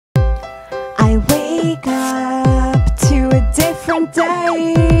wake up to a different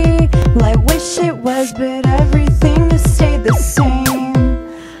day. I wish it was, but everything has stayed the same.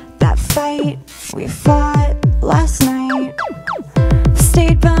 That fight we fought last night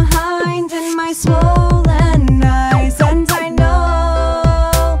stayed behind in my swollen eyes. And I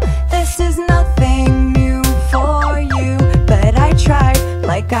know this is nothing new for you, but I tried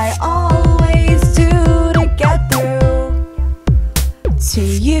like I always do to get through to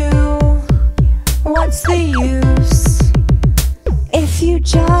you. What's the use if you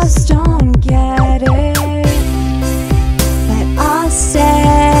just don't get it? But I'll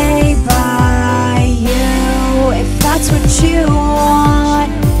stay by you if that's what you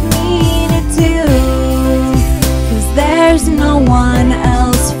want me to do, 'cause there's no one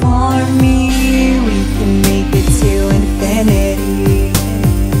else for me. We can make it to infinity.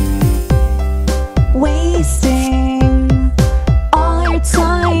 Wasting all your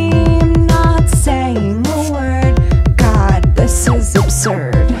time not saying a word. God, this is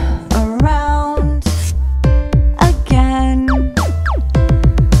absurd. Around again,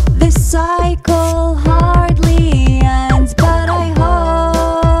 this cycle hardly ends, but I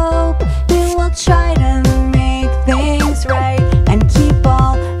hope you will try to make things right and keep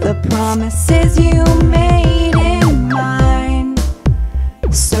all the promises you made in mind.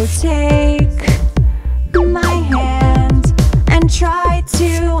 So take my hand and try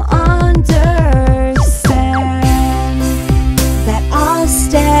to understand that I'll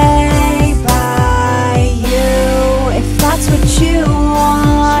stay by you if that's what you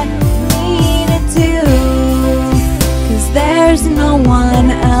want me to do, 'cause there's no one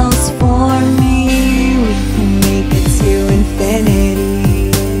else for me. We can make it to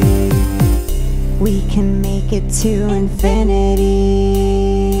infinity. We can make it to infinity.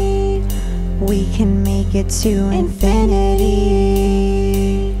 We can make it to infinity.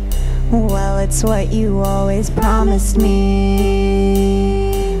 Well, it's what you always promised me.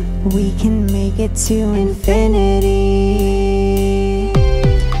 We can make it to infinity.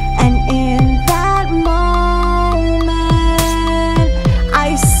 And in that moment, I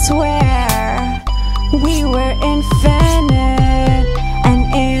swear we were infinite. And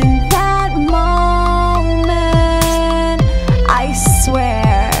in that moment, I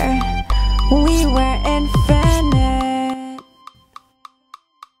swear we were infinite.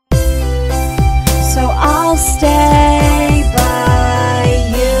 So I'll stay by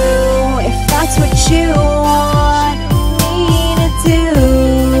you if that's what you want me to do,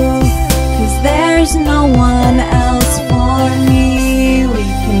 'cause there's no one else for me. We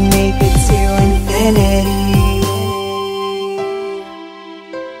can make it to infinity.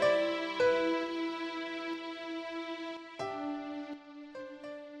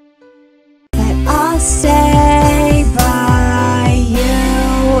 I'll stay by you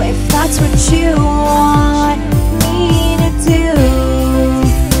if that's what you want me to do,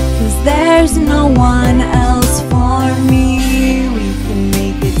 'cause there's no one else.